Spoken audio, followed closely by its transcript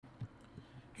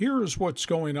Here's what's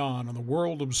going on in the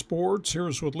world of sports.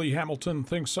 Here's what Lee Hamilton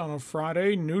thinks on a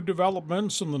Friday. New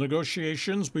developments in the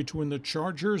negotiations between the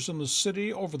Chargers and the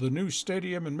city over the new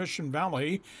stadium in Mission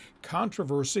Valley.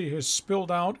 Controversy has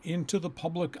spilled out into the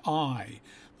public eye.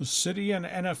 The city and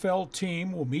NFL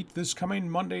team will meet this coming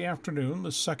Monday afternoon,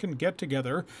 the second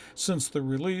get-together since the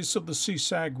release of the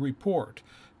CSAG report.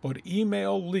 But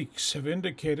email leaks have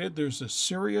indicated there's a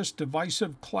serious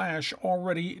divisive clash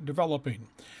already developing.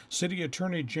 City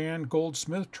Attorney Jan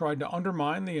Goldsmith tried to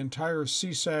undermine the entire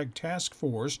CSAG task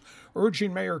force,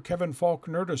 urging Mayor Kevin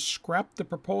Faulconer to scrap the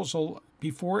proposal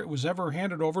before it was ever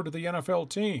handed over to the NFL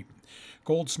team.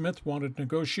 Goldsmith wanted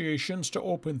negotiations to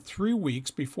open 3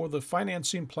 weeks before the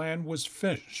financing plan was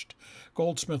finished.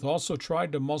 Goldsmith also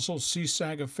tried to muzzle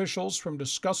CSAG officials from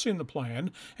discussing the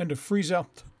plan and to freeze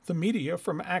out the media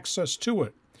from access to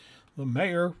it. The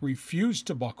mayor refused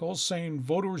to buckle, saying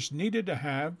voters needed to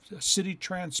have city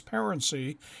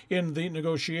transparency in the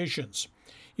negotiations.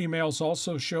 Emails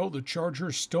also show the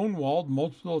Chargers stonewalled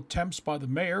multiple attempts by the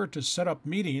mayor to set up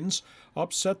meetings,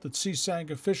 upset that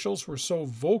CSAG officials were so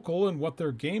vocal in what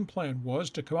their game plan was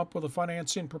to come up with a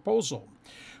financing proposal.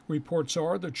 Reports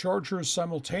are the Chargers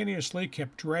simultaneously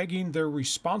kept dragging their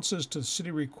responses to the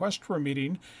city request for a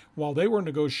meeting while they were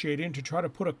negotiating to try to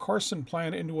put a Carson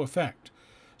plan into effect.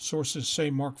 Sources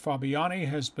say Mark Fabiani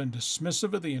has been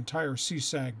dismissive of the entire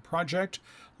CSAG project,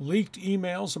 leaked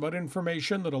emails about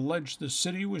information that alleged the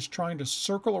city was trying to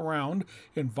circle around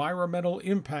environmental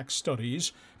impact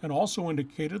studies, and also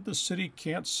indicated the city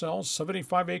can't sell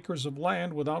 75 acres of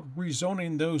land without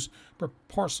rezoning those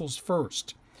parcels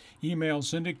first.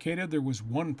 Emails indicated there was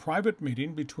one private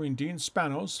meeting between Dean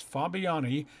Spanos,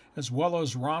 Fabiani, as well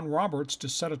as Ron Roberts to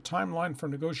set a timeline for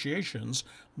negotiations.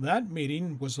 That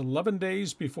meeting was 11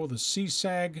 days before the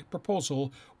CSAG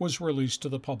proposal was released to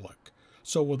the public.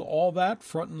 So with all that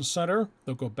front and center,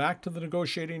 they'll go back to the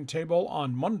negotiating table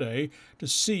on Monday to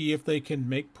see if they can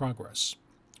make progress.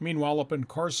 Meanwhile, up in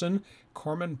Carson,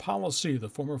 Carmen Policy, the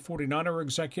former 49er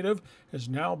executive, has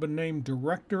now been named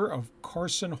director of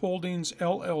Carson Holdings,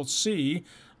 LLC.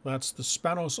 That's the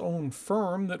Spanos-owned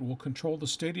firm that will control the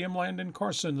stadium land in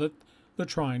Carson that they're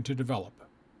trying to develop.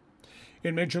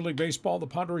 In Major League Baseball, the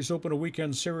Padres open a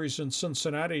weekend series in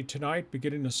Cincinnati tonight,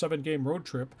 beginning a 7-game road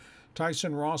trip.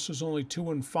 Tyson Ross, who's only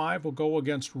 2-5, will go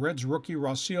against Reds rookie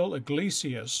Raciel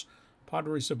Iglesias.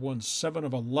 Padres have won 7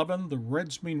 of 11. The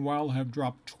Reds, meanwhile, have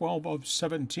dropped 12 of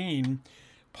 17.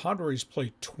 Padres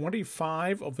play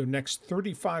 25 of their next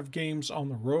 35 games on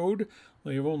the road.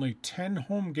 They have only 10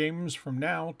 home games from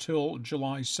now till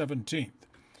July 17th. It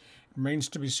remains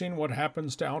to be seen what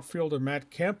happens to outfielder Matt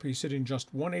Kemp. He's hitting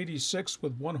just .186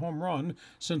 with 1 home run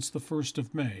since the 1st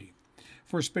of May.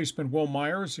 First baseman Will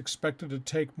Myers expected to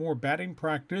take more batting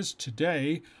practice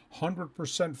today,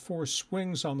 100% force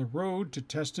swings on the road to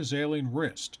test his ailing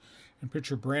wrist. And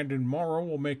pitcher Brandon Morrow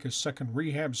will make his second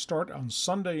rehab start on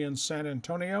Sunday in San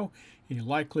Antonio. He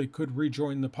likely could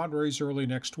rejoin the Padres early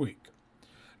next week.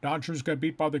 Dodgers got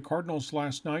beat by the Cardinals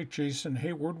last night. Jason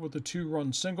Hayward with a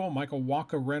 2-run single. Michael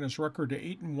Wacha ran his record to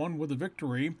 8-1 with a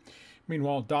victory.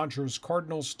 Meanwhile,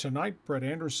 Dodgers-Cardinals tonight. Brett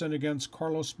Anderson against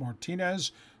Carlos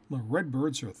Martinez. The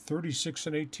Redbirds are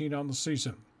 36-18 on the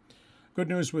season. Good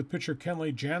news with pitcher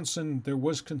Kenley Jansen. There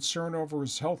was concern over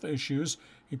his health issues.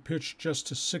 He pitched just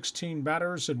to 16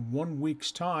 batters in 1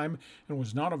 week's time and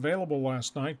was not available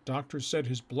last night. Doctors said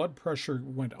his blood pressure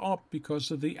went up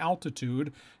because of the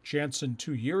altitude. Jansen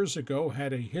 2 years ago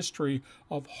had a history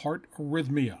of heart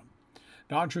arrhythmia.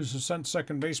 Dodgers have sent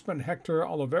second baseman Hector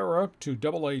Olivera to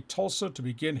Double-A Tulsa to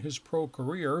begin his pro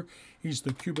career. He's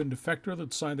the Cuban defector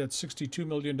that signed that $62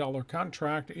 million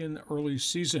contract in early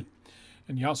season.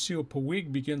 And Yasiel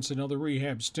Puig begins another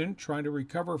rehab stint trying to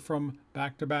recover from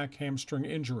back-to-back hamstring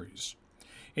injuries.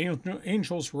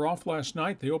 Angels were off last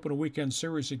night. They open a weekend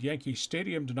series at Yankee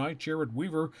Stadium tonight. Jared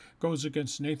Weaver goes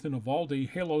against Nathan Eovaldi.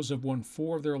 Halos have won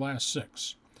 4 of their last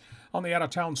 6. On the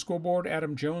out-of-town scoreboard,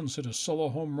 Adam Jones hit a solo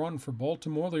home run for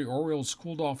Baltimore. The Orioles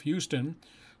cooled off Houston.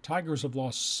 Tigers have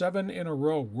lost 7 in a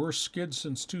row, worst skid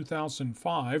since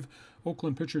 2005.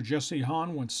 Oakland pitcher Jesse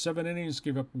Hahn went 7 innings,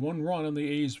 gave up 1 run in the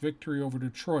A's victory over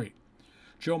Detroit.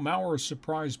 Joe Mauer's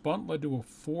surprise bunt led to a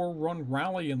 4-run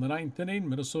rally in the 9th inning.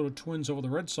 Minnesota Twins over the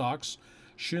Red Sox.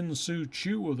 Shin-Soo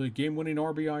Choo with a game-winning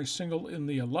RBI single in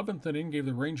the 11th inning gave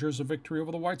the Rangers a victory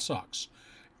over the White Sox.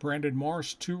 Brandon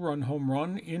Marsh, 2-run home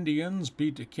run. Indians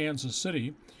beat Kansas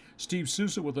City. Steve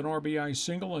Souza with an RBI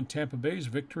single in Tampa Bay's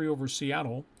victory over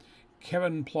Seattle.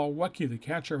 Kevin Plawecki, the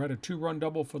catcher, had a 2-run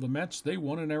double for the Mets. They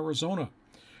won in Arizona.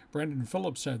 Brandon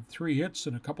Phillips had 3 hits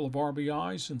and a couple of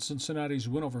RBIs in Cincinnati's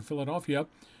win over Philadelphia.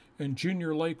 and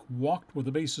Junior Lake walked with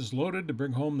the bases loaded to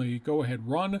bring home the go-ahead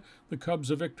run, the Cubs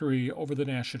a victory over the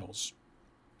Nationals.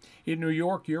 In New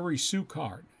York, Yuri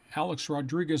Sukard, Alex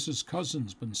Rodriguez's cousin,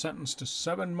 has been sentenced to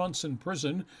 7 months in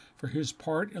prison for his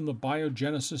part in the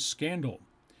Biogenesis scandal.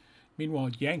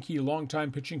 Meanwhile, Yankee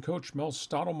longtime pitching coach Mel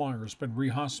Stottlemyre has been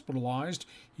rehospitalized.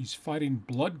 He's fighting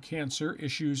blood cancer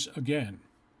issues again.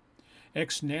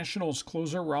 Ex-Nationals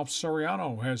closer Ralph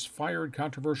Soriano has fired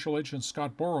controversial agent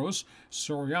Scott Boras.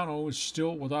 Soriano is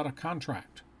still without a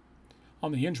contract.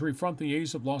 On the injury front, the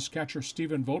A's have lost catcher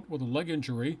Stephen Vogt with a leg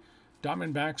injury.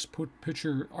 Diamondbacks put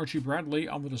pitcher Archie Bradley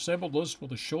on the disabled list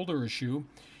with a shoulder issue.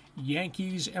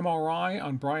 Yankees MRI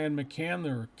on Brian McCann.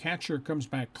 Their catcher comes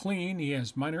back clean. He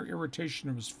has minor irritation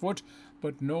of his foot,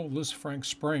 but no Lisfranc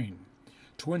sprain.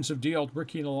 Twins have dealt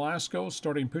Ricky Nolasco,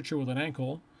 starting pitcher with an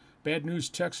ankle. Bad news,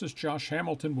 Texas Josh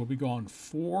Hamilton will be gone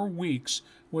 4 weeks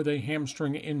with a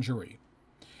hamstring injury.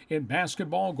 In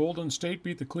basketball, Golden State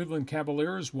beat the Cleveland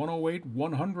Cavaliers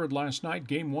 108-100 last night,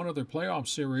 game 1 of their playoff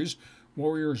series.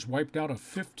 Warriors wiped out a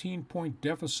 15-point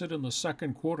deficit in the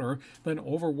second quarter, then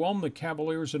overwhelmed the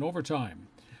Cavaliers in overtime.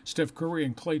 Steph Curry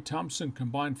and Klay Thompson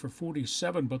combined for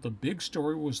 47, but the big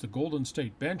story was the Golden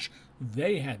State bench.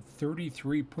 They had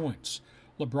 33 points.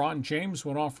 LeBron James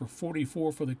went off for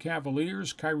 44 for the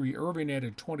Cavaliers. Kyrie Irving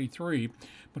added 23,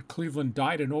 but Cleveland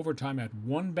died in overtime at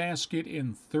 1 basket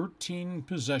in 13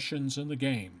 possessions in the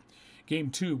game. Game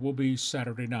 2 will be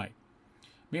Saturday night.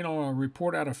 Meanwhile, a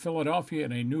report out of Philadelphia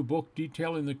in a new book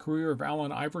detailing the career of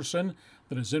Allen Iverson,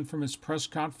 that his infamous press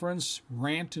conference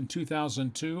rant in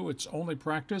 2002, its only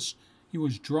practice, he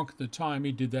was drunk at the time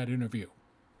he did that interview.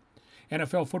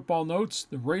 NFL football notes,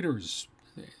 the Raiders.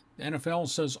 The NFL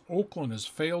says Oakland has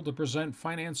failed to present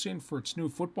financing for its new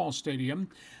football stadium.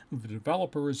 The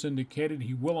developer has indicated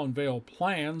he will unveil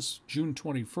plans June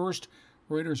 21st.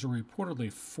 Raiders are reportedly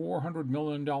 $400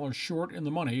 million short in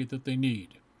the money that they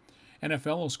need.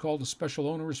 NFL has called a special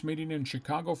owners meeting in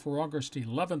Chicago for August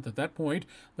 11th. At that point,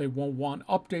 they will want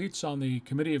updates on the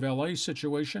Committee of LA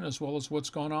situation as well as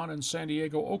what's gone on in San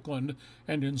Diego, Oakland,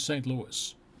 and in St.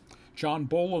 Louis. John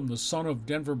Bolin, the son of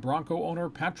Denver Bronco owner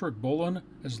Patrick Bolin,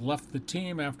 has left the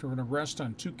team after an arrest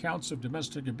on 2 counts of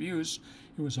domestic abuse.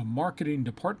 He was a marketing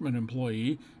department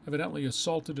employee, evidently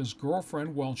assaulted his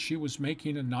girlfriend while she was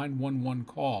making a 911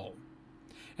 call.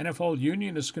 NFL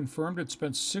Union has confirmed it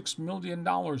spent $6 million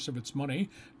of its money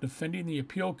defending the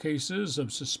appeal cases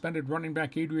of suspended running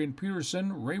back Adrian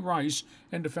Peterson, Ray Rice,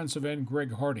 and defensive end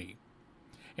Greg Hardy.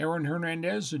 Aaron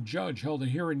Hernandez, a judge, held a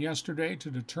hearing yesterday to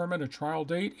determine a trial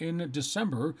date in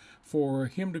December for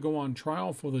him to go on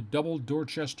trial for the double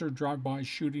Dorchester drive-by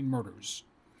shooting murders.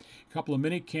 A couple of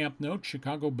mini-camp notes.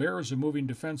 Chicago Bears are moving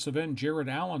defensive end Jared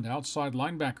Allen to outside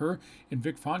linebacker in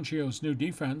Vic Fangio's new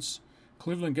defense.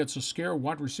 Cleveland gets a scare.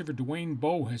 Wide receiver Dwayne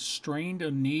Bowe has strained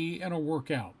a knee in a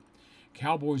workout.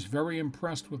 Cowboys very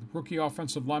impressed with rookie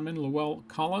offensive lineman Lowell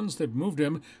Collins. They've moved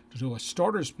him to a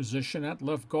starter's position at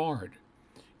left guard.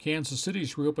 Kansas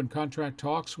City's reopened contract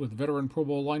talks with veteran Pro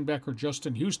Bowl linebacker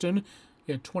Justin Houston.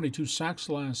 He had 22 sacks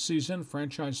last season,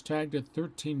 franchise tagged at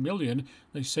 $13 million.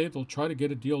 They say they'll try to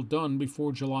get a deal done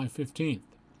before July 15th.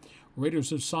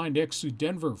 Raiders have signed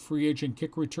ex-Denver free agent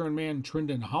kick return man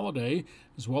Trindon Holiday,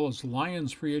 as well as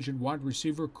Lions free agent wide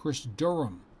receiver Chris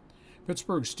Durham.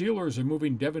 Pittsburgh Steelers are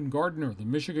moving Devin Gardner, the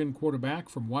Michigan quarterback,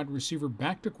 from wide receiver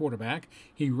back to quarterback.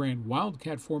 He ran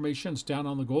wildcat formations down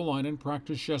on the goal line in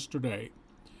practice yesterday.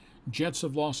 Jets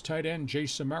have lost tight end Jay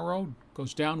Samaro,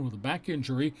 goes down with a back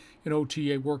injury in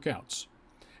OTA workouts.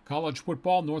 College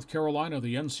football, North Carolina,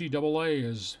 the NCAA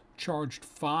has charged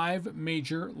 5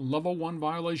 major Level 1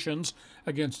 violations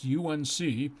against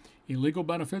UNC, illegal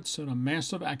benefits, and a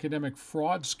massive academic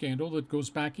fraud scandal that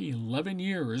goes back 11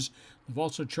 years. They've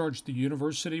also charged the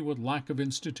university with lack of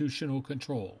institutional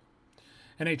control.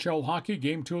 NHL hockey,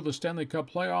 Game 2 of the Stanley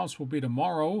Cup playoffs will be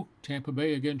tomorrow, Tampa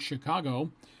Bay against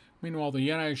Chicago. Meanwhile, the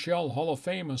NHL Hall of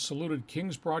Fame has saluted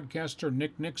Kings broadcaster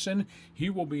Nick Nixon. He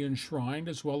will be enshrined,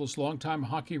 as well as longtime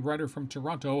hockey writer from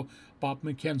Toronto, Bob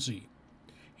McKenzie.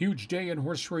 Huge day in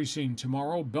horse racing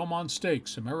tomorrow. Belmont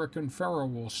Stakes. American Pharoah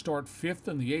will start 5th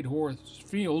in the 8-horse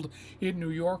field in New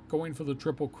York, going for the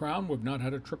Triple Crown. We've not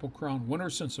had a Triple Crown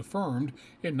winner since affirmed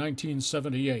in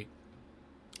 1978.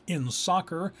 In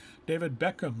soccer, David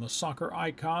Beckham, the soccer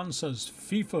icon, says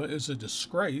FIFA is a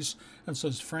disgrace and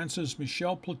says France's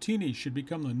Michel Platini should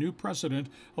become the new president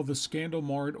of the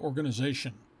scandal-marred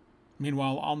organization.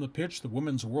 Meanwhile, on the pitch, the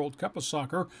Women's World Cup of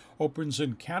Soccer opens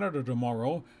in Canada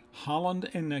tomorrow. Holland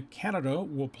and Canada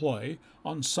will play.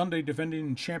 On Sunday,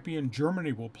 defending champion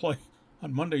Germany will play.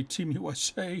 On Monday, Team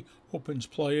USA opens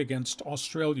play against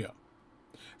Australia.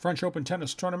 French Open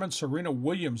tennis tournament, Serena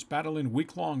Williams battling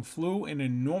week-long flu, an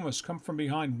enormous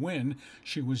come-from-behind win.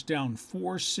 She was down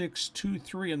 4-6,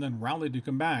 2-3, and then rallied to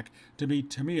come back to beat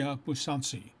Tamia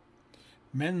Busansi.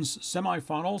 Men's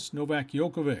semifinals, Novak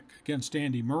Djokovic against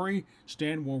Andy Murray.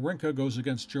 Stan Wawrinka goes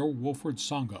against Joe-Wilfried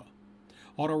Tsonga.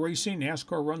 Auto racing,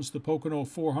 NASCAR runs the Pocono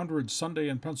 400 Sunday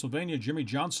in Pennsylvania. Jimmy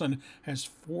Johnson has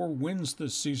 4 wins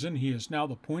this season. He is now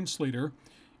the points leader.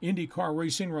 IndyCar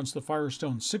Racing runs the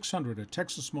Firestone 600 at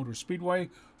Texas Motor Speedway.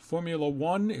 Formula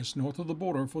One is north of the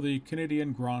border for the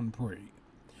Canadian Grand Prix.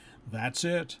 That's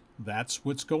it. That's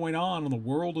what's going on in the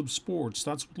world of sports.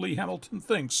 That's what Lee Hamilton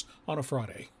thinks on a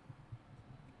Friday.